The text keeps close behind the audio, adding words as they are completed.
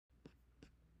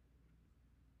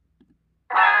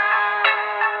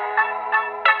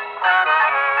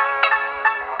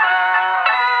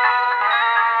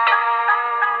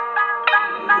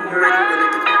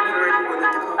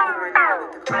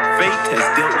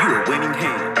you a winning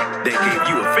hand that gave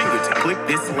you a finger to click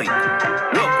this link.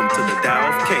 Welcome to the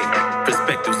Tao of K,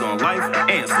 perspectives on life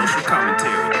and social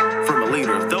commentary from a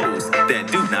leader of those that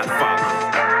do not follow.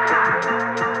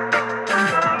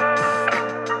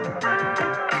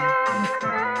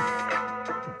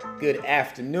 Good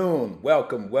afternoon.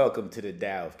 Welcome to the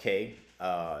Tao of K.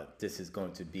 This is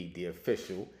going to be the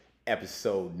official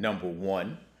episode number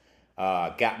 1.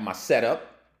 Got my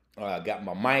setup, got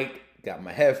my mic, got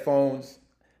my headphones,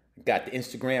 got the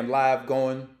Instagram live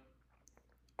going.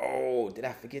 Oh, did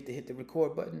I forget to hit the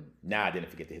record button? Nah, I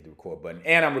didn't forget to hit the record button.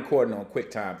 And I'm recording on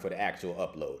QuickTime for the actual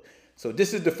upload. So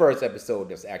this is the first episode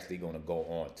that's actually going to go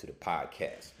on to the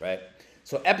podcast, right?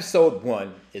 So episode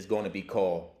 1 is going to be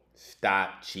called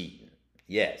Stop Cheating.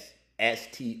 Yes,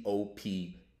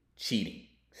 S-T-O-P, cheating.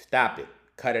 Stop it.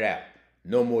 Cut it out.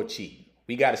 No more cheating.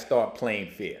 We got to start playing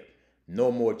fair.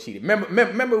 No more cheating.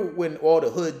 Remember when all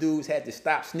the hood dudes had the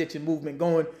stop snitching movement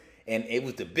going, and it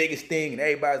was the biggest thing, and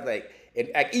everybody's like, and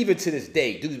like even to this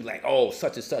day, dudes be like, oh,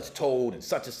 such and such told, and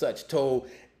such and such told.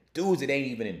 Dudes that ain't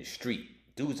even in the street.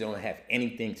 Dudes that don't have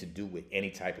anything to do with any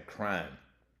type of crime.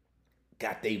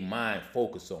 Got their mind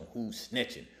focused on who's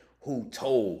snitching, who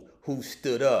told, who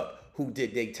stood up, who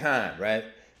did their time, right?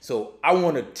 So I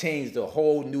want to change the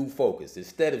whole new focus.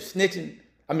 Instead of snitching,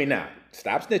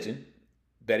 stop snitching.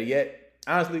 Better yet,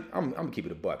 honestly, I'm gonna keep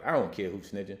it a buck. I don't care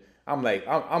who's snitching. I'm like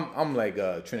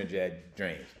Trinidad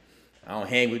James. I don't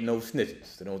hang with no snitches.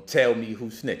 So don't tell me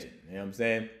who's snitching. You know what I'm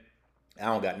saying? I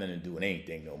don't got nothing to do with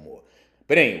anything no more.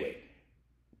 But anyway,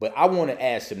 I want to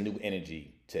add some new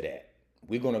energy to that.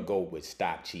 We're gonna go with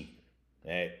stop cheating.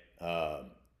 Right? I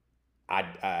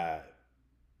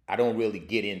don't really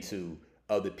get into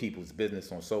other people's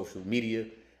business on social media,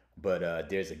 but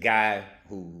there's a guy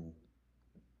who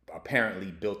apparently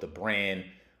built a brand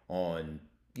on,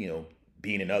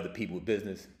 being in other people's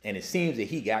business, and it seems that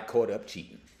he got caught up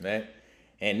cheating, right?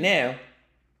 And now,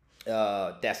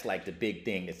 that's like the big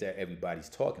thing that everybody's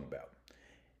talking about.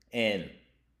 And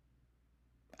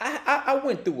I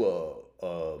went through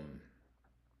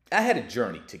I had a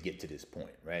journey to get to this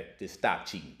point, right? This stop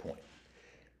cheating point.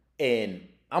 And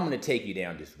I'm going to take you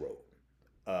down this road.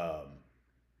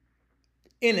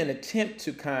 In an attempt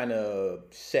to kind of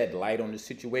shed light on the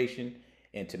situation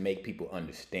and to make people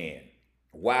understand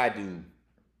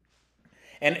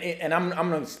and I'm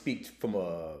going to speak from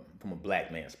a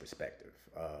black man's perspective.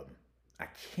 I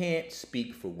can't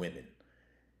speak for women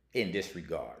in this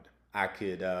regard. I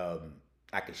could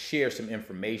share some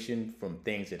information from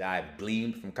things that I've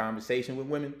gleaned from conversation with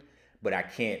women, but I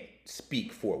can't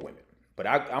speak for women. But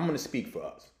I'm going to speak for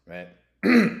us, right?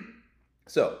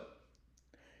 So,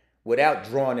 without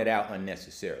drawing it out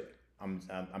unnecessarily, I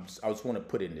just want to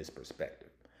put it in this perspective.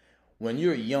 When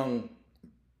you're a young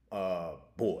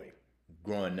boy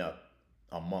growing up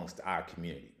amongst our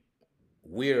community,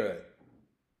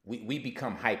 we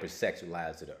become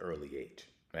hypersexualized at an early age,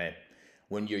 right?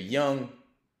 When you're young,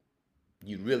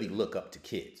 you really look up to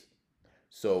kids.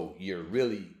 So you're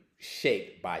really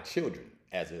shaped by children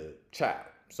as a child.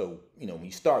 So, when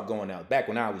you start going out, back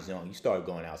when I was young, you started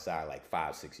going outside like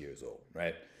 5, 6 years old,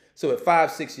 right? So at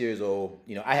 5, 6 years old,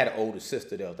 I had an older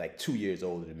sister that was like 2 years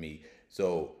older than me.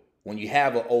 So when you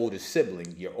have an older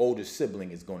sibling, your older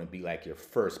sibling is going to be like your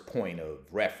first point of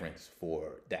reference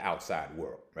for the outside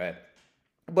world, right?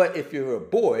 But if you're a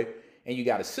boy and you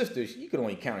got a sister, you can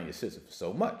only count on your sister for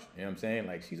so much. You know what I'm saying?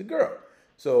 Like, she's a girl.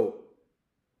 So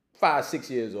 5, 6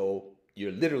 years old,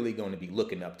 you're literally going to be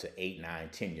looking up to 8, 9,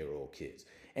 10-year-old kids.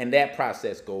 And that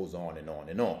process goes on and on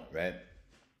and on, right?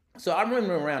 So I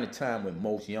remember around the time when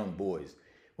most young boys,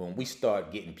 when we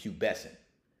start getting pubescent,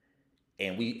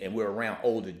 and we're around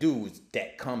older dudes,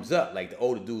 that comes up. Like, the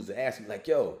older dudes are asking, like,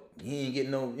 yo, you ain't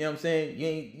getting no, you know what I'm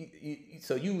saying?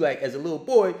 So you, like, as a little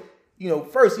boy,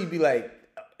 first you'd be like,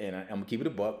 and I'm gonna keep it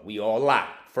a buck, we all lie.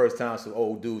 First time some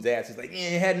old dudes ask us, like, you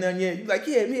ain't had none yet. You're like,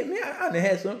 yeah, man, I done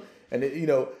had some. And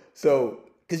then, so,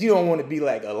 because you don't want to be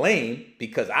like a lame,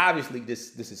 because obviously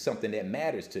this is something that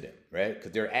matters to them, right?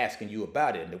 Because they're asking you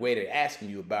about it. And the way they're asking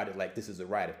you about it, like, this is a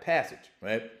rite of passage,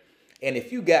 right? And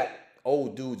if you got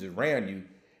old dudes around you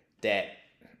that,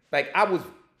 like, I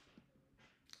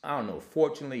don't know,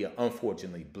 fortunately or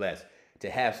unfortunately blessed to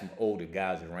have some older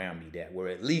guys around me that were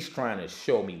at least trying to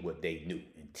show me what they knew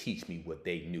and teach me what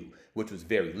they knew, which was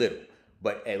very little.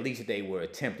 But at least they were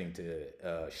attempting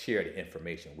to share the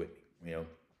information with me,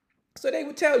 So they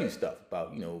would tell you stuff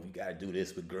about, you got to do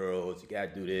this with girls, you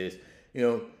got to do this,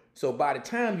 So by the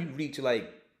time you reach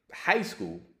like high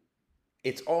school,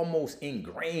 it's almost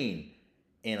ingrained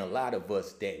in a lot of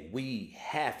us that we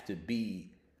have to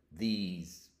be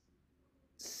these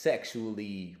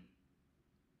sexually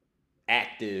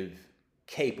active,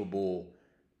 capable,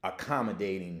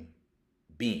 accommodating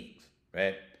beings,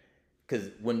 right? Because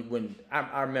when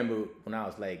I remember when I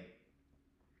was like,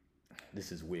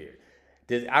 this is weird.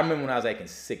 I remember when I was like in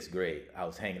sixth grade, I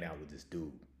was hanging out with this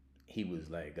dude. He was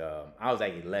like, I was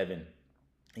like 11.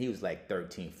 He was like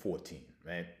 13, 14,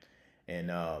 right? And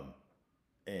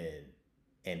and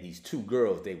and these two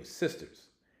girls, they were sisters.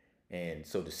 And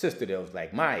so the sister that was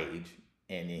like my age,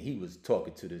 and then he was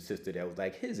talking to the sister that was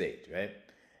like his age, right?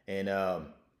 And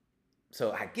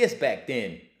so I guess back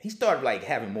then he started like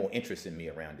having more interest in me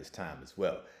around this time as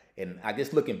well. And I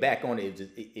guess looking back on it,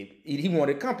 he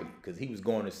wanted company because he was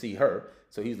going to see her.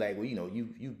 So he was like, well,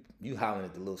 you hollering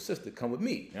at the little sister, come with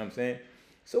me. You know what I'm saying?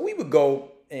 So we would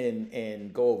go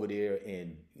and go over there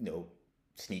and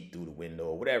sneak through the window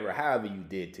or whatever, however you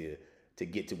did to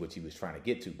get to what you was trying to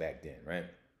get to back then, right?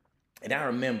 And I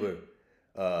remember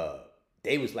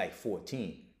they was like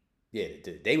 14. Yeah,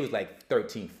 they was like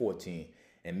 13, 14,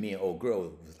 and me and old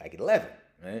girl was like 11,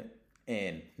 right?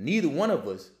 And neither one of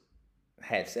us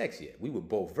had sex yet. We were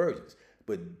both virgins.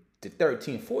 But the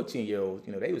 13, 14-year-olds,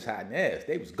 they was hiding ass.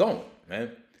 They was going,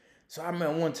 man. So I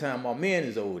remember one time my man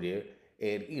is over there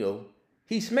and,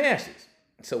 he smashes.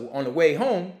 So on the way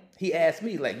home, he asked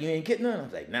me, like, you ain't getting none? I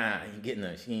was like, nah, I ain't getting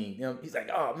none. She ain't, He's like,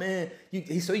 oh, man.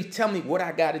 So he's telling me what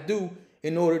I got to do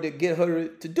in order to get her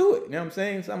to do it. You know what I'm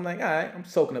saying? So I'm like, all right, I'm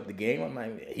soaking up the game. I'm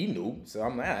like, he knew. So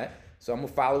I'm like, all right. So I'm going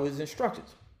to follow his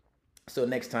instructions. So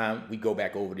next time we go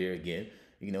back over there again,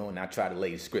 and I try to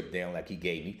lay the script down like he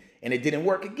gave me, and it didn't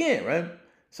work again, right?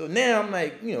 So now I'm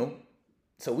like,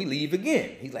 so we leave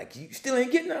again. He's like, you still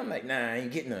ain't getting none? I'm like, nah, I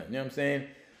ain't getting none. You know what I'm saying?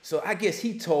 So I guess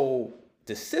he told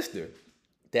the sister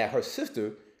that her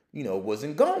sister,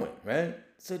 wasn't going, right?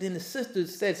 So then the sister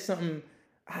said something,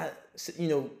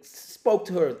 spoke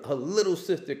to her little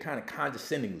sister kind of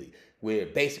condescendingly, where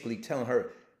basically telling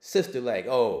her sister like,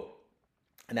 oh,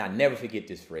 and I'll never forget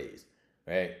this phrase,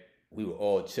 right? We were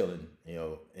all chilling,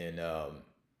 and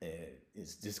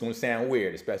it's just gonna sound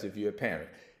weird, especially if you're a parent.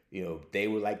 They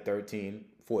were like 13,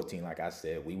 14, like I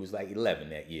said. We was like 11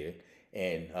 that year,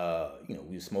 and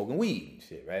we was smoking weed and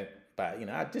shit, right? But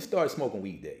I just started smoking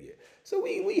weed that year, so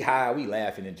we high, we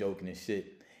laughing and joking and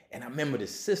shit. And I remember the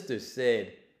sister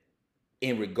said,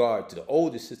 in regard to the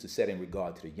older sister, said in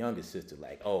regard to the younger sister,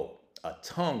 like, oh, a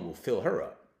tongue will fill her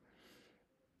up.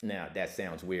 Now that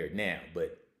sounds weird now,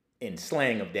 but in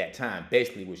slang of that time,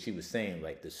 basically what she was saying,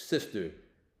 like the sister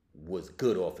was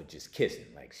good off of just kissing,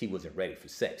 like she wasn't ready for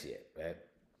sex yet, right?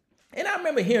 And I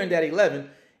remember hearing that 11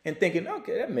 and thinking,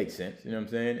 okay, that makes sense, you know what I'm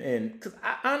saying? And because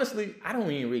honestly, I don't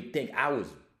even really think I was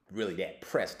really that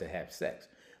pressed to have sex,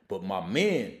 but my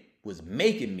man was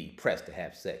making me pressed to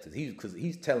have sex because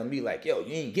he's telling me like, yo,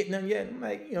 you ain't getting none yet. And I'm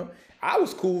like, I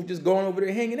was cool just going over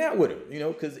there hanging out with her,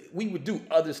 because we would do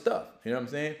other stuff, you know what I'm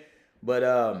saying? But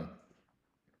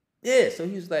yeah, so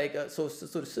he was like, so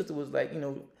the sister was like,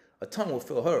 a tongue will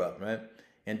fill her up, right?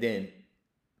 And then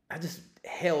I just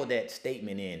held that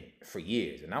statement in for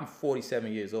years. And I'm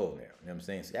 47 years old now, you know what I'm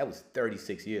saying? So that was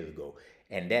 36 years ago.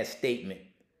 And that statement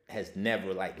has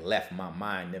never like left my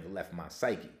mind, never left my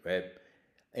psyche, right?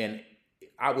 And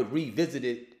I would revisit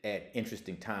it at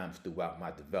interesting times throughout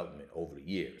my development over the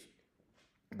years.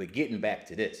 But getting back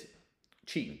to this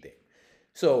cheating thing.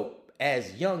 So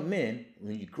as young men,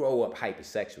 when you grow up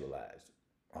hypersexualized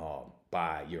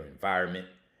by your environment,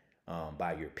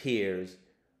 by your peers,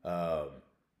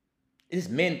 it's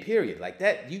men, period. Like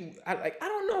that, I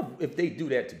don't know if they do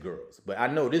that to girls, but I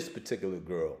know this particular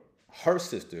girl, her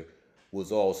sister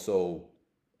was also,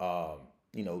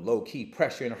 low key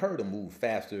pressuring her to move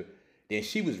faster than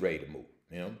she was ready to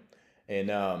move, And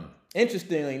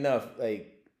interestingly enough,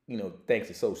 like, thanks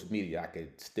to social media, I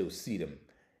could still see them,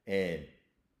 and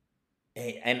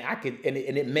I could, and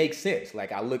it makes sense.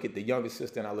 Like I look at the younger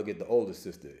sister and I look at the older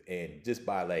sister, and just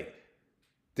by like,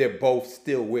 they're both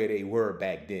still where they were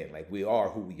back then. Like we are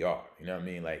who we are. You know what I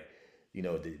mean? Like,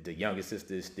 the younger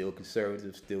sister is still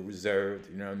conservative, still reserved.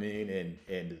 You know what I mean?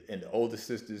 And the older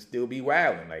sister still be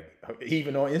wilding. Like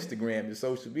even on Instagram and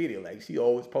social media, like she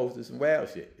always posted some wild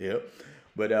shit. Yeah.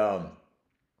 But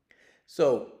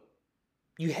so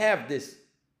you have these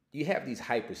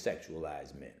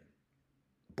hypersexualized men,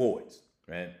 boys,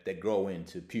 right, that grow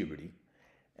into puberty,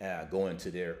 go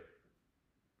into their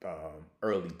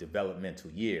early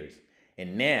developmental years.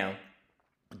 And now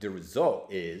the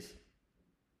result is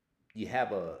you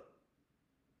have a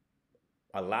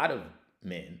lot of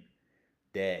men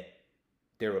that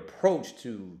their approach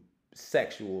to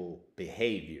sexual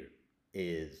behavior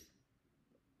it's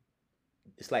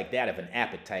like that of an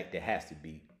appetite that has to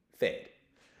be fed.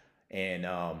 And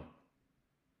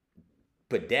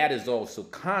but that is also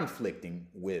conflicting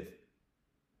with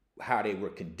how they were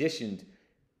conditioned.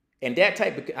 And that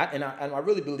type of, I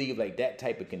really believe like that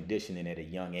type of conditioning at a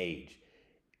young age,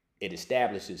 it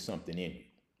establishes something in you.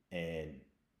 And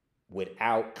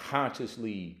without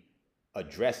consciously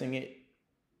addressing it,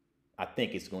 I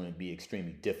think it's going to be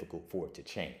extremely difficult for it to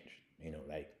change.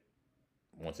 Like,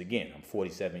 once again, I'm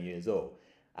 47 years old.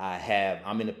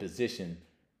 I'm in a position,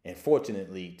 and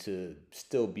fortunately, to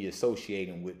still be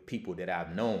associating with people that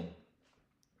I've known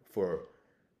for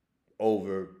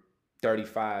over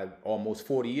 35, almost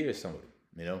 40 years, some of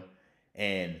them,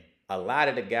 And a lot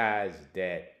of the guys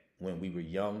that, when we were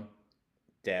young,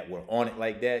 that were on it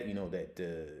like that,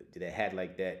 that had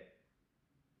like that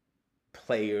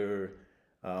player,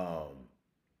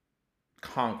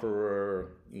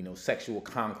 conqueror, sexual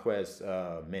conquest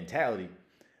mentality,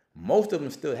 most of them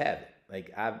still have it.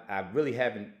 Like, I really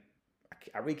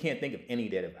can't think of any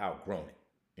that have outgrown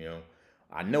it.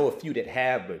 I know a few that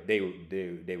have, but they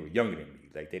were younger than me.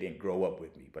 Like, they didn't grow up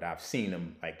with me, but I've seen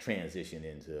them like transition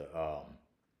into, I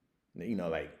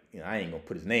ain't gonna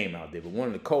put his name out there, but one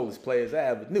of the coldest players I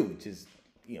ever knew, just,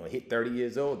 hit 30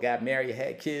 years old, got married,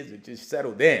 had kids, and just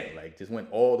settled down, like just went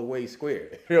all the way square.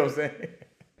 You know what I'm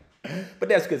saying? But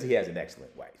that's because he has an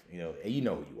excellent wife, and you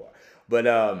know who you are. But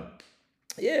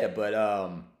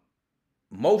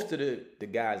most of the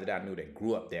guys that I knew that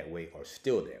grew up that way are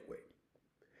still that way.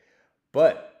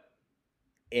 But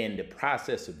in the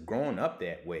process of growing up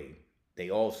that way, they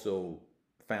also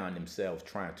found themselves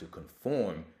trying to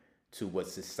conform to what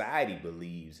society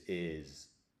believes is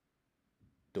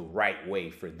the right way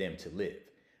for them to live.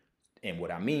 And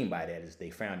what I mean by that is they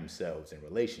found themselves in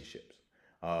relationships.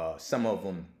 Some of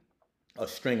them a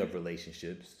string of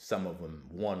relationships, some of them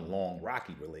one long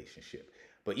rocky relationship.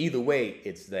 But either way,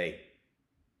 it's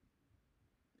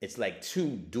like two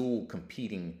dual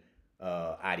competing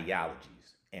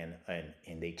ideologies, and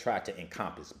they try to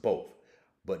encompass both.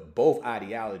 But both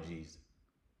ideologies,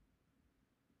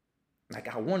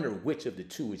 like, I wonder which of the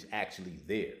two is actually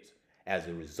theirs as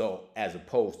a result, as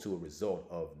opposed to a result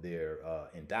of their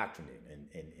indoctrinating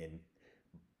and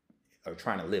or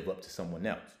trying to live up to someone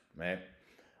else, right?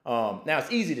 Now,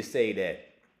 it's easy to say that,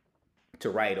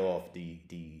 to write off the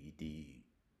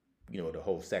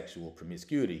whole sexual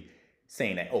promiscuity,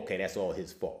 saying that, okay, that's all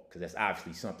his fault, because that's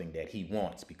obviously something that he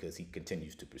wants because he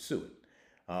continues to pursue it.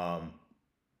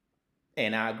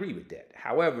 And I agree with that.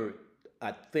 However,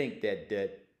 I think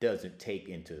that doesn't take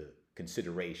into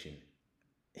consideration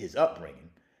his upbringing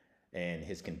and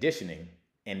his conditioning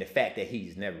and the fact that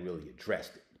he's never really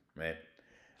addressed it, right?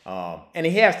 And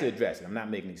he has to address it. I'm not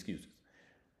making excuses.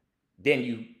 Then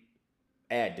you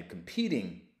add the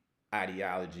competing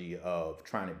ideology of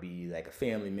trying to be like a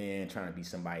family man, trying to be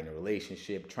somebody in a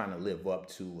relationship, trying to live up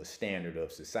to a standard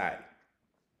of society,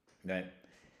 right?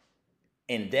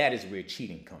 And that is where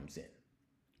cheating comes in.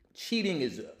 Cheating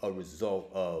is a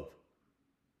result of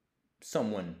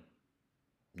someone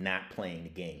not playing the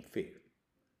game fair.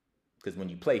 Because when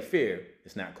you play fair,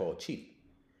 it's not called cheating.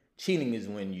 Cheating is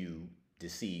when you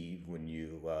deceive, when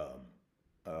you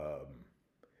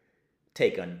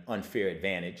take an unfair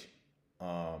advantage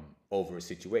over a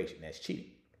situation. That's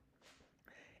cheating.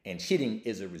 And cheating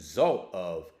is a result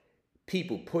of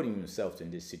people putting themselves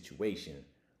in this situation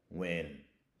when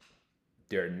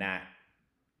they're not.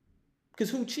 Because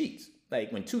who cheats?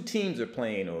 Like, when two teams are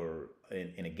playing or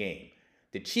in a game,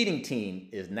 the cheating team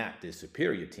is not the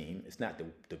superior team. It's not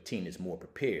the team that's more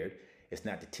prepared. It's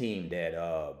not the team that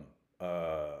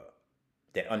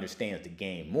that understands the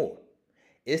game more.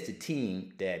 It's the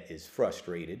team that is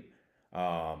frustrated,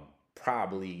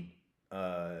 probably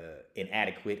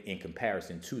inadequate in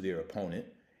comparison to their opponent,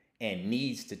 and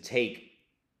needs to take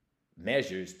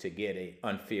measures to get an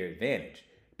unfair advantage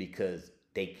because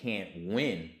they can't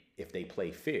win if they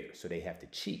play fair, so they have to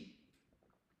cheat.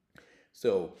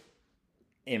 So,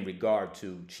 in regard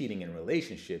to cheating in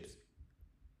relationships,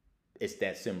 it's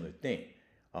that similar thing.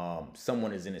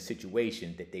 Someone is in a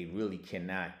situation that they really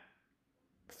cannot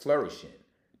flourish in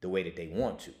the way that they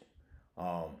want to.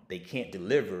 They can't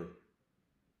deliver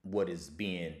what is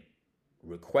being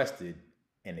requested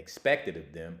and expected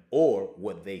of them, or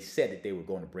what they said that they were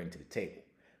going to bring to the table.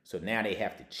 So now they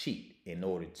have to cheat in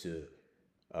order to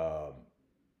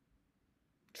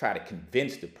try to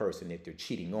convince the person that they're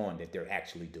cheating on that they're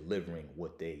actually delivering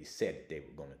what they said that they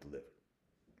were going to deliver.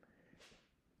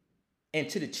 And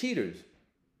to the cheaters,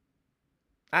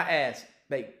 I ask,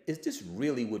 like, is this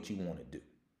really what you want to do?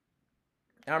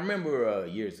 I remember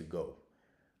years ago,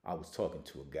 I was talking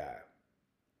to a guy,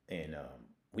 and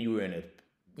we were in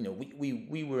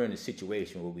we were in a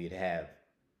situation where we'd have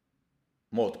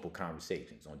multiple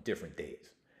conversations on different days.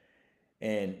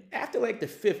 And after like the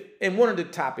fifth, and one of the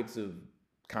topics of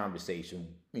conversation,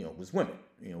 was women.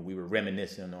 We were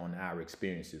reminiscing on our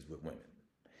experiences with women.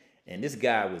 And this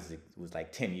guy was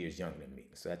like 10 years younger than me.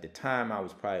 So at the time I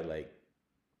was probably like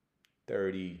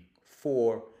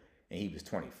 34 and he was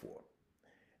 24.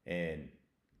 And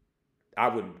I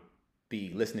would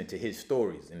be listening to his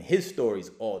stories, and his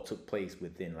stories all took place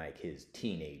within like his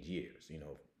teenage years,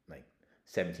 like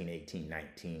 17, 18,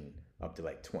 19, up to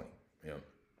like 20,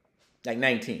 like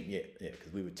 19, yeah,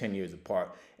 because we were 10 years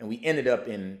apart, and we ended up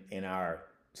in our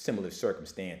similar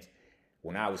circumstance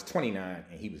when I was 29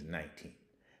 and he was 19.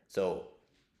 So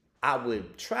I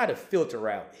would try to filter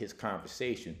out his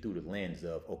conversation through the lens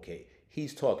of, okay,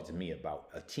 he's talking to me about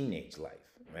a teenage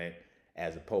life, right?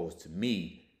 As opposed to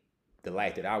me, the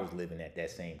life that I was living at that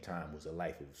same time was a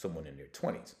life of someone in their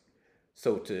 20s.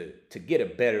 So to get a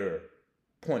better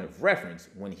point of reference,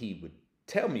 when he would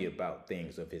tell me about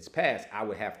things of his past, I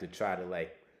would have to try to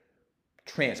like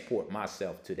transport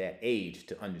myself to that age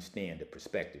to understand the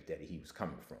perspective that he was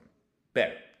coming from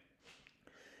better.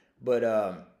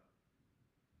 But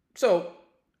so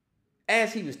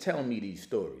as he was telling me these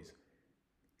stories,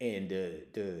 and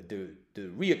the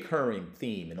reoccurring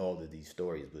theme in all of these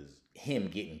stories was him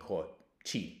getting caught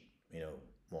cheating,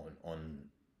 on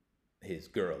his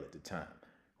girl at the time,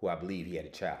 who I believe he had a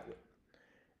child with.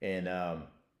 And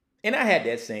I had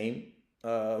that same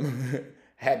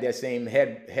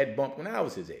head bump when I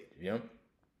was his age,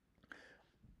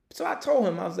 So I told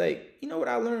him, I was like, what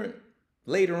I learned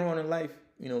later on in life,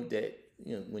 that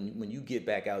when you get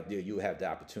back out there, you'll have the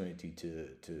opportunity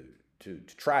to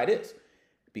try this,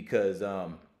 because I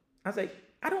was like,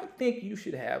 I don't think you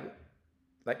should have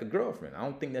like a girlfriend. I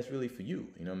don't think that's really for you.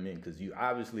 You know what I mean? Because you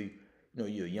obviously,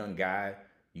 you're a young guy.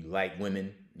 You like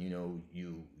women. You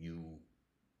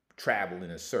travel in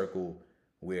a circle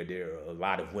where there are a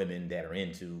lot of women that are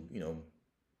into,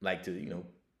 like to,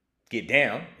 get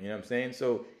down. You know what I'm saying?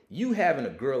 So you having a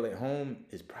girl at home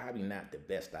is probably not the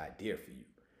best idea for you,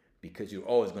 because you're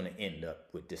always going to end up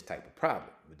with this type of problem,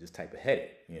 with this type of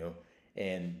headache,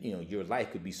 And, your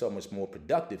life could be so much more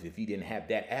productive if you didn't have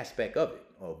that aspect of it.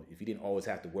 Or if you didn't always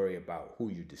have to worry about who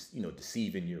you're,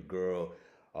 deceiving your girl,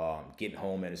 getting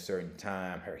home at a certain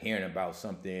time, her hearing about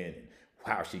something, and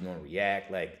how she's going to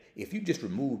react. Like, if you just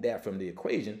remove that from the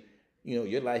equation,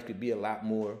 your life could be a lot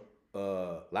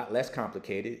less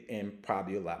complicated and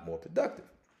probably a lot more productive.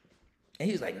 And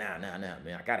he's like, nah, man,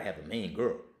 I got to have a main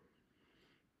girl.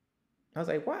 I was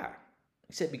like, why?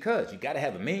 He said, because you got to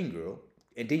have a main girl,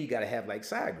 and then you got to have like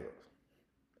side girls.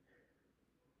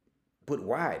 But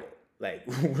why though? Like,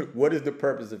 what is the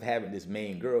purpose of having this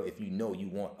main girl if you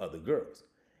want other girls?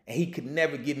 And he could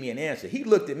never give me an answer. He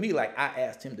looked at me like I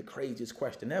asked him the craziest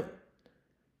question ever.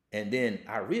 And then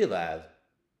I realized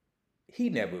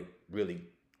he never really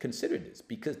considered this,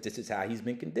 because this is how he's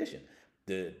been conditioned.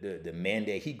 The man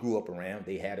that he grew up around,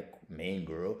 they had a main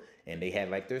girl and they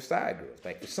had like their side girls.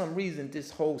 Like, for some reason,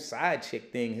 this whole side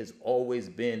chick thing has always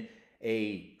been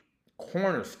a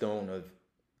cornerstone of,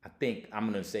 I think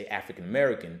I'm going to say,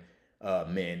 African-American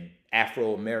men,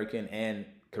 Afro-American and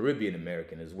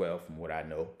Caribbean-American as well, from what I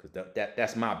know, because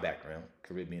that's my background,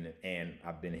 Caribbean, and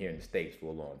I've been here in the States for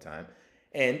a long time.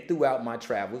 And throughout my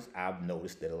travels, I've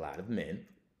noticed that a lot of men,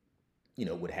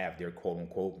 would have their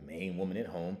quote-unquote main woman at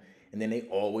home, and then they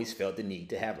always felt the need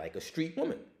to have like a street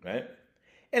woman, right?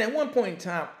 And at one point in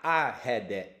time, I had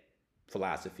that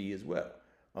philosophy as well.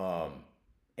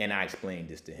 And I explained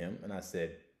this to him, and I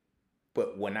said,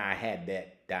 but when I had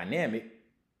that dynamic,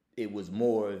 it was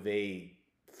more of a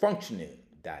functioning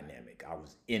dynamic. I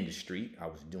was in the street, I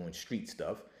was doing street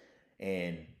stuff,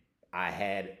 and I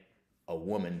had a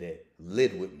woman that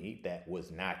lived with me that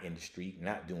was not in the street,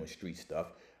 not doing street stuff,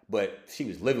 but she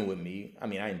was living with me. I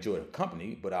mean, I enjoyed her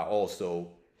company, but I also,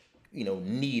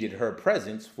 needed her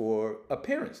presence for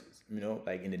appearances.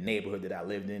 Like in the neighborhood that I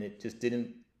lived in, it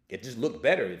just looked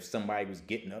better if somebody was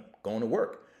getting up, going to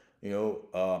work.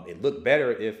 It looked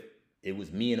better if it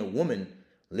was me and a woman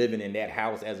living in that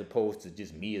house, as opposed to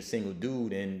just me, a single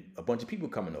dude, and a bunch of people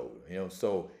coming over.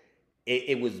 So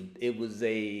it was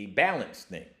a balance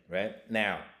thing, right?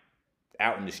 Now,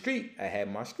 out in the street, I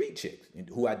had my street chicks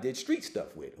who I did street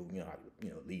stuff with, who,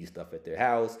 leave stuff at their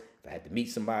house. If I had to meet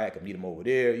somebody, I could meet them over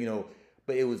there,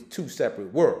 but it was two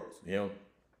separate worlds,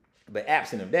 But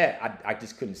absent of that, I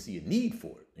just couldn't see a need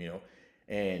for it,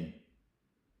 And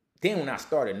then when I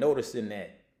started noticing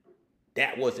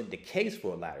that wasn't the case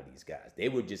for a lot of these guys, they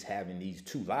were just having these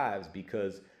two lives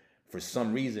because for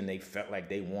some reason they felt like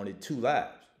they wanted two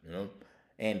lives,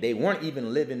 And they weren't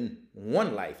even living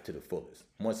one life to the fullest,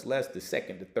 much less the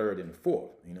second, the third, and the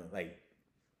fourth. Like,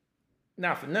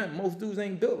 now for nothing, most dudes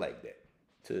ain't built like that.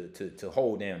 to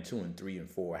hold down 2 and 3 and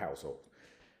 4 households.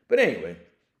 But anyway,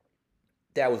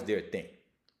 that was their thing.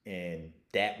 And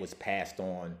that was passed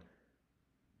on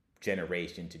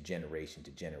generation to generation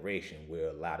to generation, where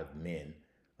a lot of men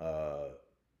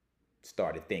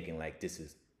started thinking like, this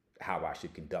is how I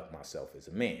should conduct myself as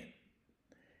a man.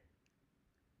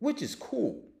 Which is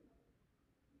cool.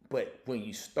 But when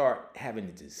you start having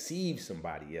to deceive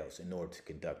somebody else in order to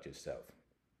conduct yourself,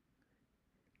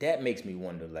 that makes me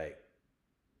wonder, like,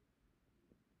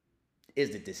 is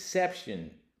the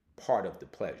deception part of the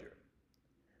pleasure?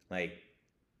 Like,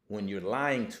 when you're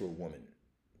lying to a woman,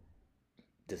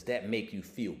 does that make you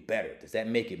feel better? Does that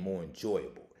make it more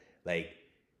enjoyable? Like,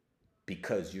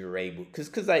 because you're able,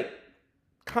 because like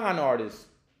con artists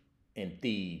and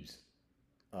thieves,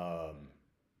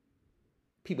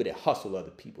 people that hustle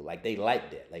other people, like they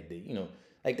like that, like they, you know,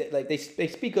 like that, like they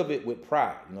speak of it with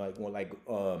pride, you know,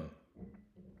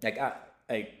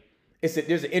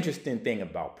 there's an interesting thing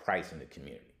about price in the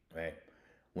community, right?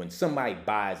 When somebody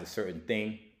buys a certain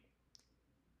thing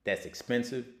that's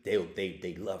expensive,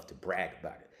 they love to brag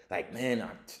about it. Like, man,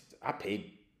 I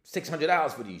paid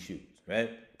 $600 for these shoes,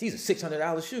 right? These are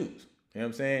 $600 shoes. You know what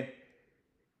I'm saying?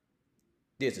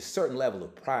 There's a certain level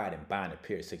of pride in buying a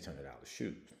pair of $600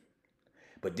 shoes.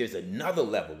 But there's another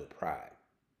level of pride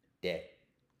that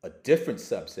a different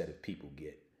subset of people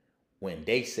get when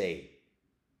they say,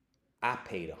 I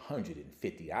paid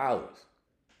 $150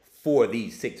 for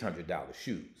these $600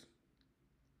 shoes.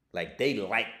 Like, they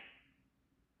like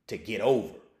to get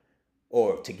over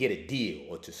or to get a deal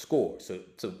or to score. So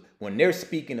when they're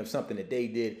speaking of something that they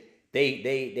did,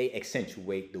 they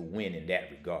accentuate the win in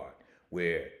that regard,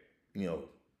 where, you know,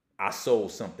 I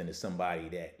sold something to somebody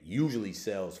that usually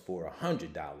sells for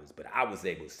 $100, but I was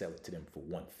able to sell it to them for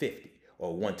 $150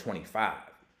 or $125.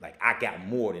 Like, I got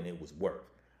more than it was worth.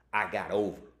 I got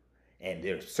over. And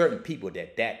there are certain people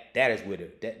that is where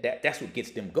that's what gets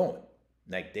them going.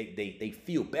 Like, they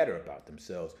feel better about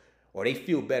themselves, or they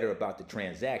feel better about the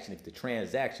transaction if the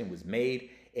transaction was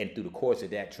made, and through the course of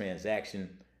that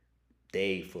transaction,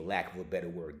 they, for lack of a better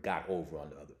word, got over on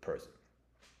the other person.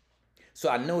 So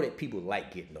I know that people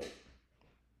like getting over.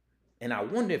 And I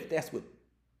wonder if that's what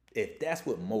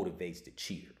motivates the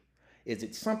cheater. Is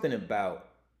it something about,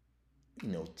 you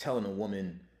know, telling a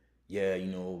woman, yeah,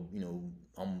 you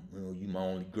my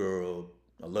only girl,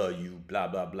 I love you, blah,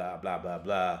 blah, blah, blah, blah,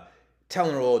 blah.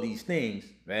 Telling her all these things,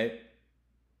 right?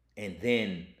 And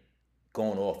then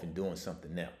going off and doing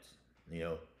something else, you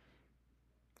know?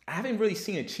 I haven't really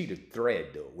seen a cheater thread,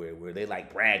 though, where they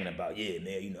like bragging about, yeah,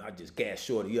 man, you know, I just gassed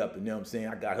shorty up, you know what I'm saying?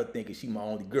 I got her thinking she my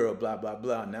only girl, blah, blah,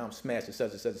 blah. Now I'm smashing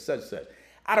such and such and such and such.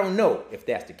 I don't know if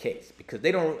that's the case, because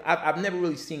I've never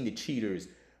really seen the cheaters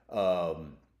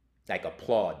like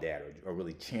applaud that or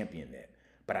really champion that.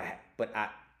 But I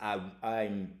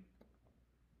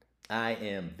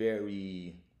am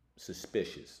very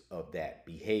suspicious of that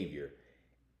behavior,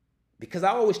 because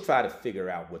I always try to figure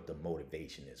out what the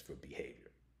motivation is for behavior.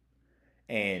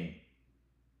 And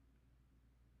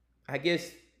I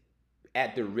guess,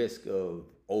 at the risk of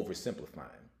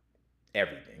oversimplifying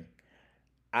everything,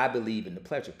 I believe in the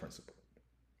pleasure principle,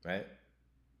 right?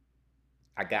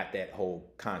 I got that whole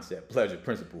concept, pleasure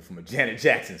principle, from a Janet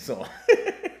Jackson song.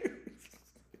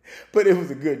 But it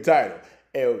was a good title.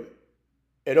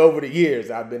 And over the years,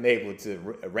 I've been able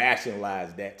to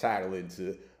rationalize that title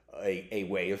into a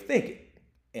way of thinking.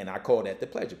 And I call that the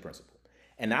pleasure principle.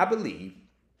 And I believe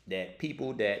that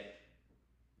people that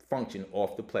function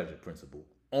off the pleasure principle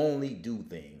only do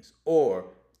things, or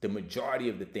the majority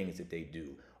of the things that they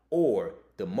do, or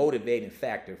the motivating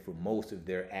factor for most of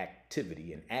their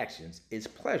activity and actions is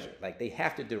pleasure. Like, they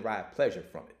have to derive pleasure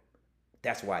from it.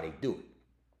 That's why they do it.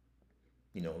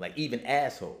 You know, like even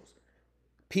assholes.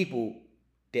 People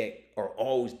that are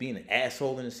always being an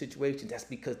asshole in a situation, that's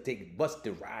because they must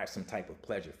derive some type of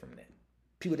pleasure from that.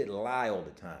 People that lie all the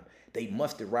time, they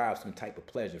must derive some type of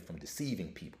pleasure from deceiving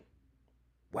people.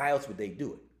 Why else would they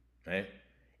do it, right?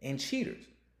 And cheaters,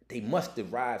 they must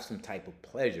derive some type of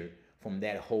pleasure from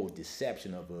that whole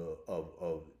deception of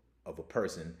a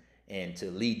person, and to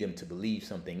lead them to believe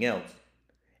something else,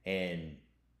 and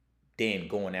then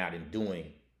going out and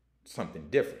doing something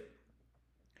different.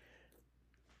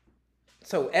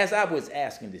 So as I was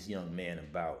asking this young man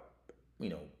about,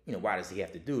 why does he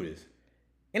have to do this?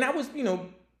 And I was,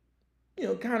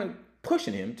 kind of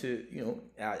pushing him to,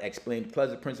 I explained the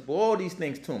pleasure principle, all these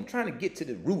things to him, trying to get to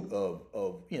the root of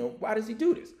why does he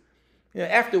do this?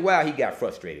 After a while, he got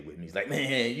frustrated with me. He's like,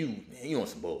 man, you on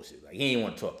some bullshit. Like, he didn't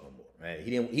want to talk no more, right?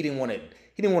 He didn't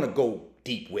want to go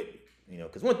deep with me,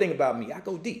 because one thing about me, I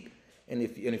go deep. And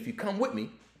if you come with me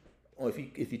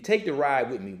if you take the ride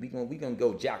with me, we gonna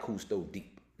go Jacques Cousteau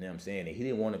deep. You know what I'm saying? And he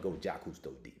didn't want to go Jacques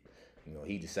Cousteau deep.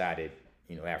 He decided,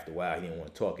 after a while he didn't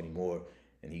want to talk anymore,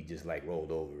 and he just like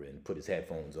rolled over and put his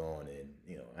headphones on, and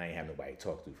I ain't have nobody to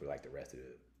talk to for like the rest of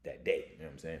that day. You know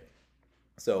what I'm saying?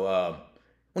 So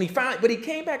but he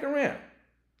came back around.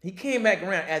 He came back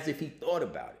around as if he thought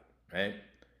about it, right?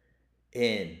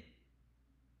 And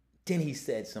then he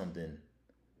said something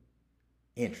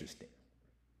interesting.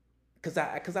 Cause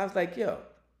I was like, yo,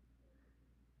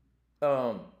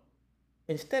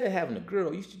 instead of having a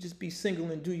girl, you should just be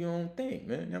single and do your own thing,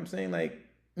 man. You know what I'm saying? like,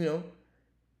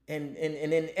 and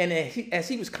then as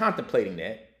he was contemplating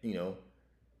that,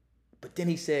 but then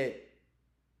he said,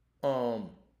 let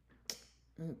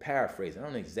me paraphrase. I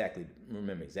don't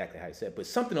remember exactly how he said it, but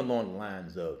something along the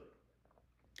lines of,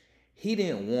 he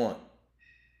didn't want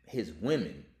his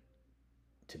women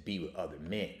to be with other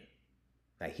men.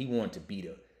 Like he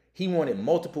wanted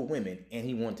multiple women, and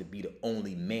he wanted to be the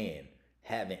only man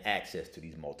having access to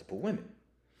these multiple women.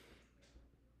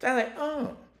 So I'm like,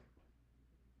 oh,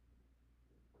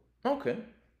 okay.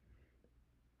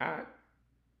 I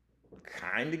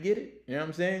kind of get it. You know what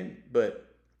I'm saying? But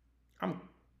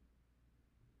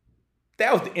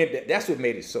that's what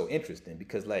made it so interesting,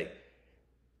 because like,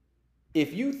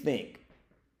 if you think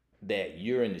that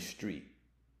you're in the street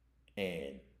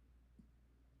and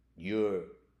you're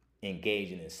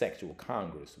engaging in sexual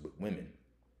congress with women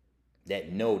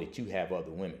that know that you have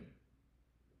other women,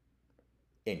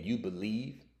 and you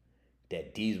believe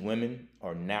that these women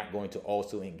are not going to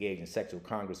also engage in sexual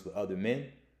congress with other men,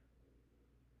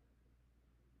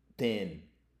 then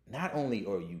not only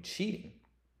are you cheating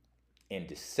and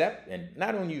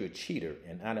not only are you a cheater,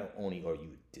 and not only are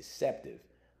you deceptive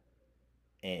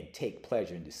and take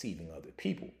pleasure in deceiving other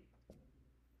people,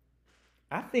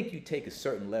 I think you take a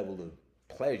certain level of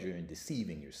pleasure in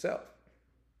deceiving yourself.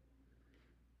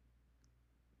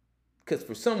 Because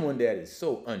for someone that is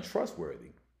so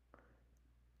untrustworthy,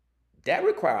 that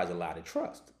requires a lot of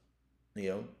trust,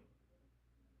 to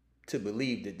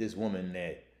believe that this woman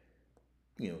that,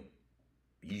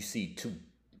 you see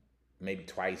maybe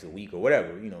twice a week or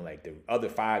whatever, like the other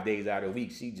 5 days out of the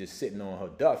week, she just sitting on her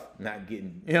duff, not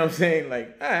getting, you know what I'm saying?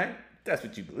 Like, all right, that's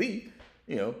what you believe,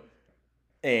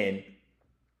 and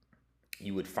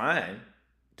you would find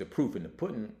the proof in the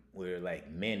pudding where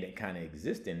like men that kind of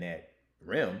exist in that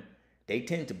realm, they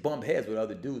tend to bump heads with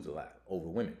other dudes a lot over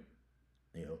women,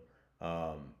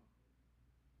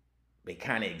 they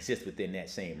kind of exist within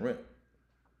that same realm.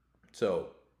 So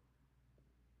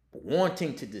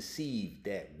wanting to deceive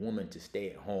that woman to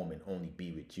stay at home and only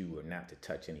be with you or not to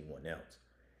touch anyone else,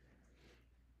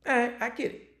 I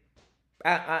get it.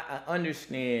 I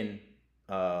understand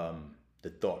the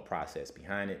thought process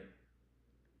behind it.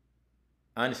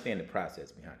 I understand the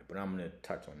process behind it, but I'm going to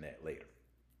touch on that later.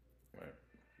 Right?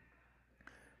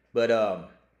 But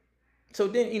so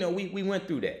then, we went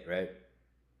through that, right?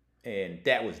 And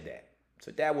that was that.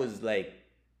 So that was like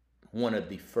one of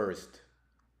the first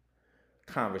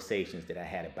conversations that I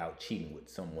had about cheating with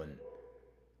someone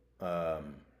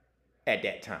at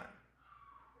that time.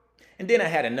 And then I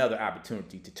had another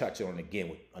opportunity to touch on again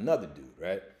with another dude,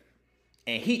 right?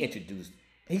 And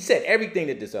he said everything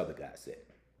that this other guy said,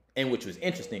 and which was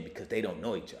interesting because they don't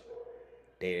know each other.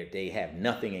 They have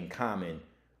nothing in common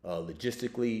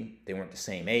logistically. They weren't the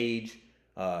same age,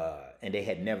 and they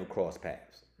had never crossed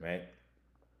paths, right?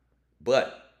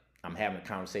 But I'm having a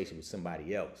conversation with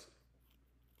somebody else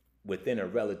within a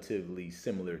relatively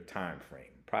similar time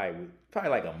frame, probably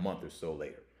like a month or so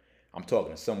later. I'm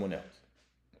talking to someone else.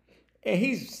 And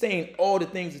he's saying all the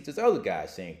things that this other guy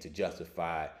is saying to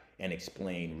justify and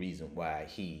explain reason why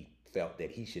he felt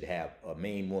that he should have a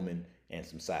main woman and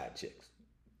some side chicks.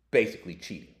 Basically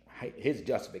cheating. His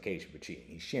justification for cheating.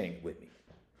 He's sharing it with me.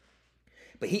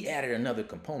 But he added another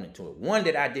component to it, one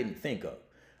that I didn't think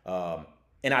of.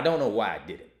 And I don't know why I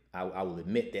did it. I will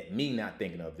admit that me not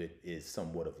thinking of it is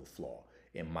somewhat of a flaw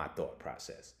in my thought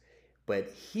process. But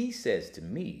he says to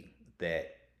me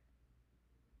that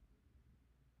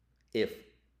if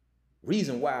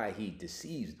reason why he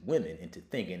deceives women into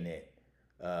thinking that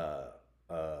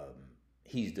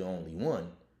he's the only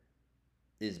one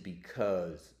is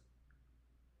because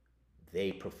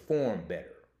they perform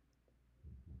better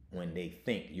when they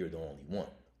think you're the only one.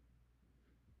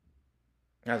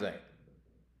 I was like,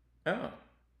 oh,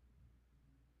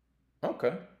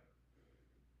 okay.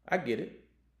 I get it.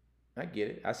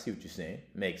 I see what you're saying.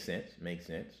 Makes sense.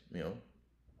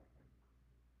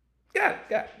 Got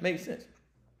it. Makes sense.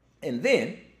 And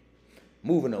then,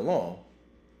 moving along,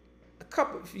 a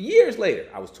couple of years later,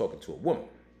 I was talking to a woman,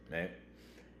 right?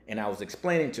 And I was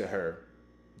explaining to her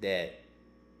that,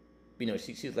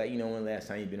 she was like, when the last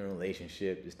time you've been in a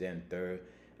relationship, this, that, and third.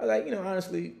 I was like,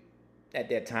 honestly, at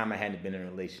that time I hadn't been in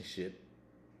a relationship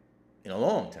in a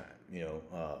long time.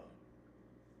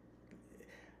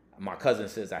 My cousin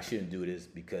says I shouldn't do this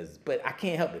but I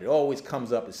can't help it. It always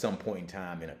comes up at some point in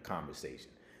time in a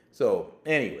conversation. So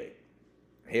anyway,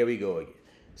 here we go again.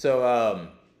 So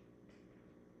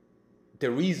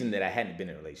the reason that I hadn't been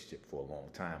in a relationship for a long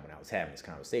time when I was having this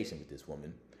conversation with this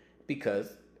woman,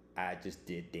 because I just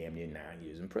did damn near 9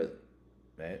 years in prison,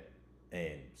 right?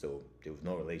 And so there was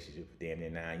no relationship for damn near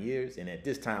 9 years. And at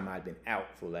this time I'd been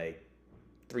out for like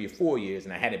 3 or 4 years,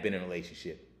 and I hadn't been in a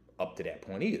relationship up to that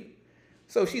point either.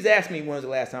 So she's asked me when's the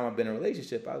last time I've been in a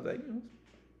relationship. I was like,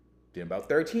 been about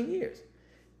 13 years.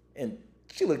 And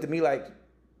she looked at me like,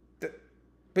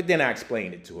 but then I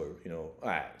explained it to her, all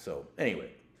right. So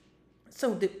anyway,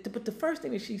 but the first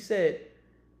thing that she said,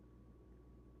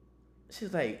 she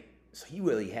was like, so you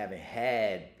really haven't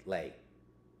had like,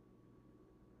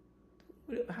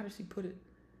 how does she put it?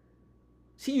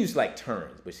 She used like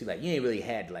terms, but she's like, you ain't really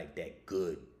had like that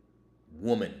good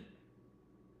woman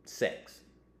sex.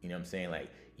 You know what I'm saying? Like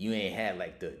you ain't had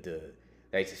like the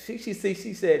like she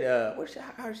said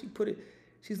how does she put it?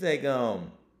 She's like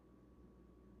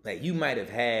you might have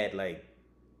had like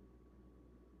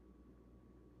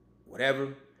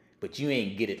whatever, but you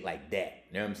ain't get it like that.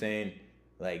 You know what I'm saying?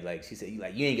 Like she said, you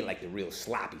ain't get like the real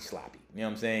sloppy. You know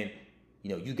what I'm saying?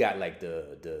 You got like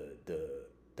the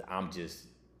I'm just.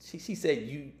 She said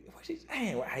you.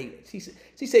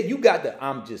 She said you got the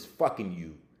I'm just fucking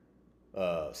you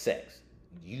sex.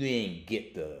 You ain't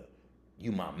get the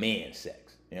you my man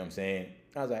sex. You know what I'm saying?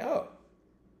 I was like, oh.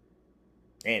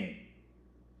 And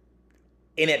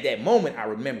at that moment, I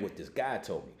remember what this guy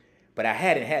told me. But I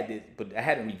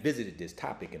hadn't revisited this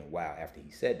topic in a while after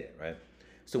he said that, right?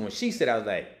 So when she said, I was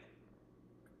like,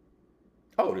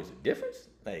 oh, there's a difference?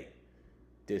 Like,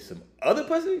 there's some other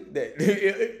pussy that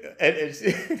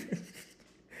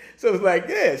so it's like,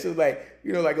 yeah. So it's like,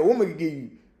 like a woman can give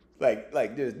you like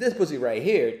there's this pussy right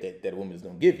here that a woman's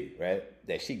gonna give you, right?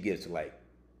 That she gives to like,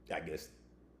 I guess,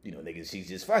 niggas she's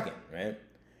just fucking, right?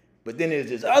 But then there's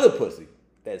this other pussy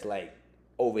that's like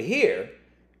over here,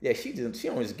 yeah, she don't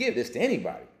just give this to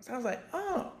anybody. So I was like,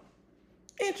 oh,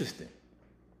 interesting.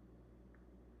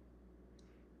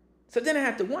 So then I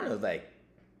have to wonder, like,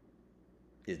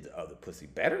 is the other pussy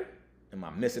better? Am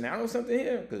I missing out on something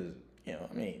here? Because,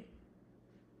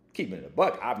 keeping it a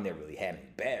buck, I've never really had any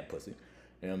bad pussy.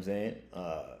 You know what I'm saying?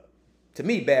 To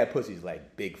me, bad pussy is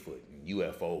like Bigfoot and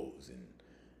UFOs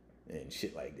and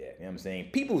shit like that. You know what I'm saying?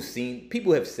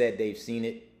 People have said they've seen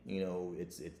it.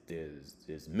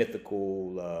 There's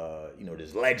mythical,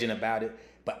 there's legend about it.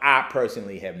 But I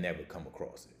personally have never come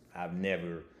across it. I've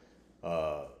never,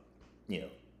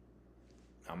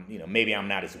 maybe I'm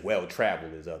not as well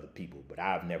traveled as other people, but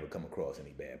I've never come across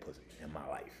any bad pussy in my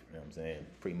life. You know what I'm saying?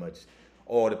 Pretty much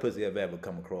all the pussy I've ever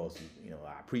come across,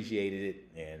 I appreciated it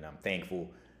and I'm thankful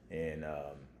and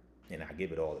I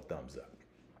give it all a thumbs up.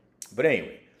 But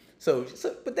anyway,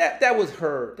 but that was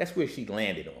that's where she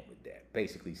landed on with that,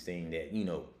 basically saying that,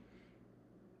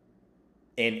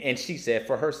 and she said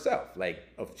for herself, like,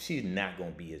 she's not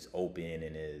going to be as open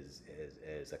and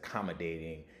as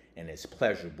accommodating and as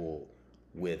pleasurable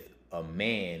with a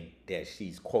man that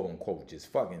she's quote unquote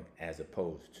just fucking, as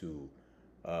opposed to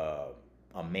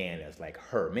a man that's like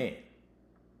her man.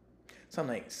 So I'm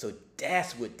like, so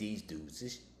that's what these dudes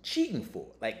is cheating for.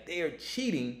 Like, they are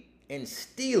cheating and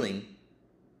stealing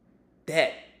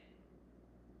that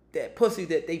pussy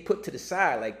that they put to the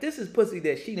side. Like, this is pussy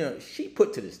that she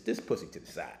put to this pussy to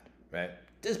the side, right?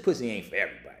 This pussy ain't for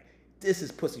everybody. This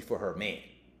is pussy for her man,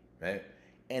 right?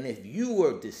 And if you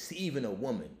are deceiving a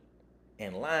woman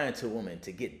and lying to a woman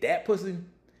to get that pussy,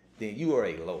 then you are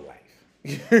a lowlife.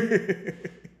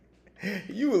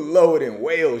 You lower than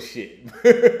whale shit.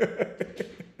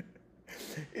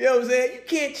 You know what I'm saying? You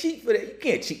can't cheat for that. You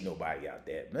can't cheat nobody out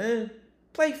there, man.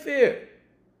 Play fair.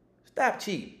 Stop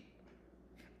cheating.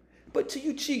 But to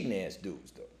you cheating ass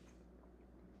dudes, though,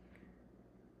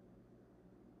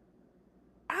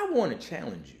 I want to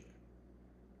challenge you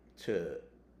to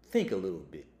think a little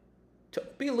bit, to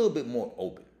be a little bit more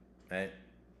open, right?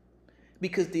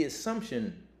 Because the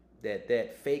assumption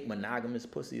that fake monogamous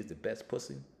pussy is the best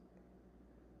pussy,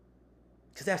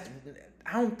 because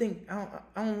I don't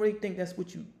really think that's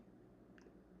what you.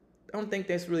 I don't think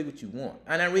that's really what you want,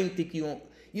 and I really think you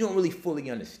don't really fully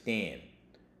understand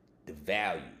the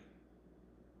value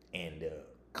and the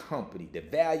company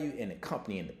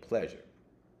and the pleasure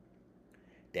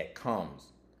that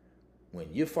comes when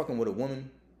you're fucking with a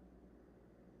woman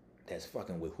that's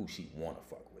fucking with who she wanna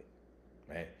fuck with,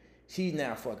 right? She's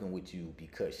not fucking with you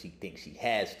because she thinks she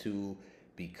has to,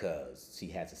 because she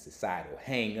has a societal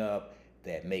hang up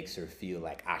that makes her feel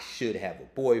like I should have a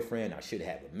boyfriend, I should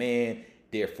have a man,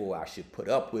 therefore I should put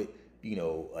up with, you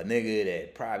know, a nigga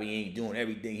that probably ain't doing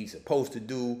everything he's supposed to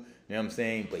do, you know what I'm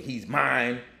saying? But he's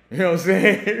mine, you know what I'm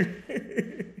saying?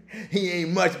 He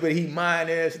ain't much, but he mine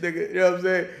ass nigga, you know what I'm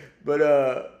saying? But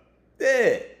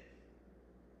yeah.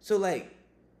 So like,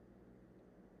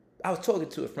 I was talking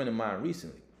to a friend of mine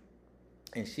recently,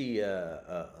 and she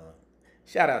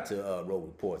shout out to Road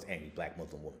Report's Angry Black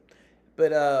Muslim Woman,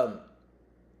 but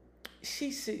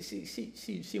she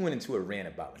went into a rant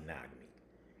about monogamy,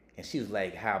 and she was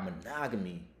like how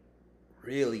monogamy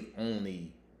really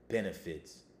only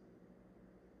benefits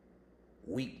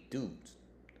weak dudes,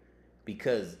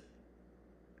 because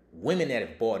women that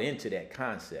have bought into that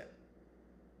concept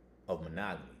of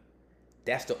monogamy,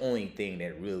 that's the only thing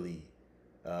that really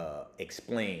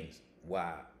explains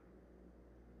why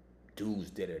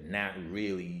dudes that are not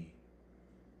really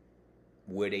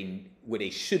where they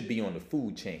should be on the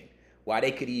food chain, why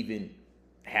they could even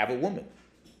have a woman.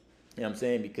 You know what I'm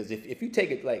saying? Because if you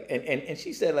take it like, and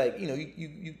she said like, you know,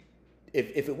 you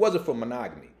if it wasn't for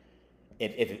monogamy,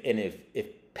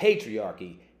 if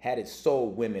patriarchy had it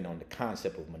sold women on the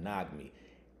concept of monogamy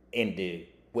in the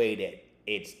way that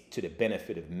it's to the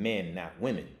benefit of men, not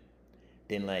women,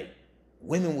 then like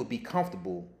women would be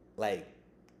comfortable like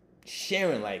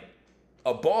sharing like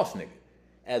a boss nigga,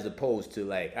 as opposed to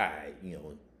like, all right, you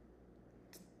know,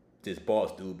 this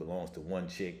boss dude belongs to one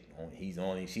chick, she's the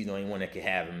only one that can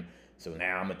have him, so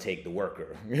now I'm gonna take the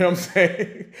worker. You know what I'm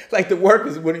saying? Like the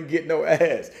workers wouldn't get no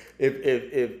ass if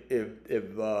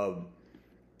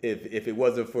it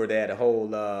wasn't for that whole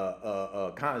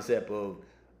concept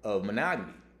of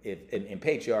monogamy, and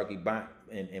patriarchy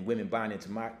and women buying into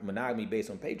monogamy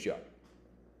based on patriarchy.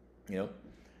 You know,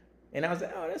 and I was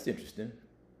like, oh, that's interesting.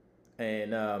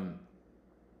 And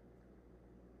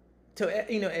so,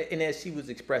 you know, and as she was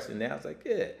expressing that, I was like,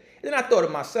 yeah. And then I thought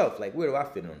of myself, like, where do I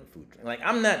fit on the food chain? Like,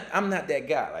 I'm not that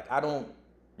guy. Like, I don't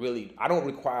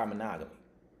require monogamy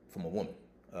from a woman.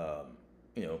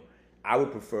 You know, I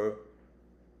would prefer,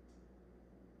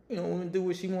 you know, women do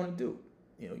what she want to do.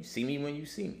 You know, you see me when you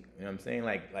see me. You know what I'm saying?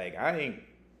 Like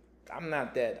I'm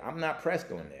not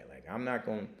pressed on that. Like, I'm not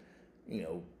going to, you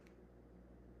know,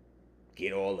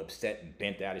 get all upset and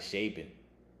bent out of shape and,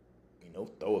 you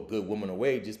know, throw a good woman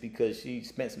away just because she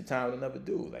spent some time with another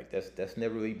dude. Like that's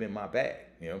never really been my bag,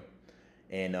 you know?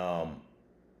 And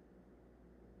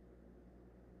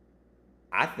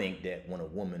I think that when a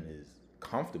woman is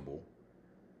comfortable,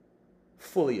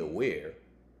 fully aware,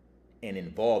 and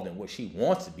involved in what she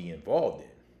wants to be involved in,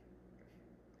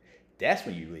 that's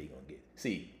when you really gonna get it.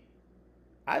 See,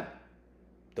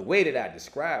 the way that I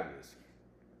described this,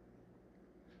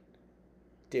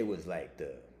 there was like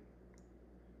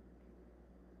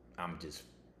I'm just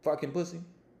fucking pussy.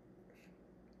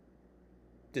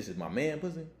 This is my man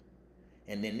pussy.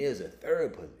 And then there's a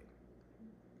third pussy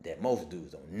that most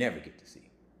dudes don't never get to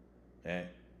see. Right?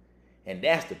 And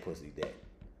that's the pussy that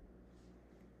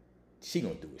she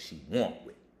gonna do what she want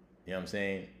with. You know what I'm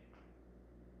saying?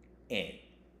 And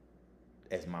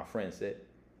as my friend said,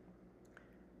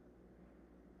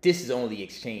 this is only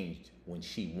exchanged when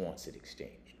she wants it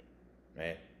exchanged.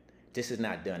 Right? This is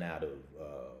not done out of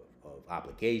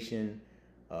obligation.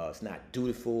 It's not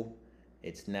dutiful.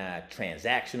 It's not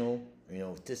transactional. You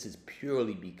know, this is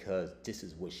purely because this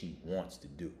is what she wants to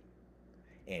do.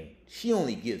 And she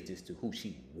only gives this to who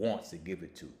she wants to give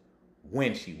it to,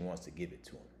 when she wants to give it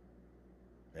to him.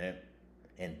 Right?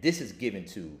 And this is given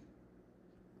to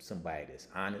somebody that's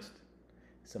honest,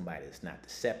 somebody that's not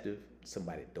deceptive,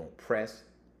 somebody that don't press,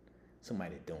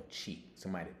 somebody that don't cheat,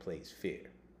 somebody that plays fair.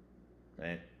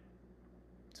 Right?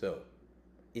 So,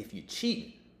 if you're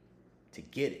cheating to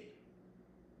get it,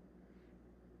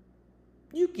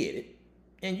 you get it,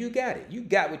 and you got it. You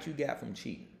got what you got from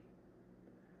cheating.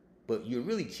 But you're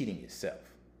really cheating yourself.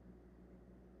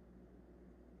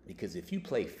 Because if you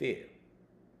play fair,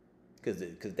 because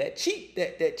that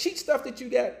cheat stuff that you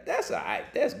got, that's all right,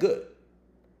 that's good.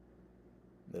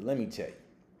 But let me tell you,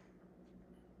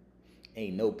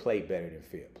 ain't no play better than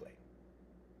fair play.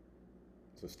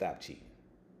 So stop cheating.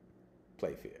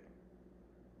 Play fair.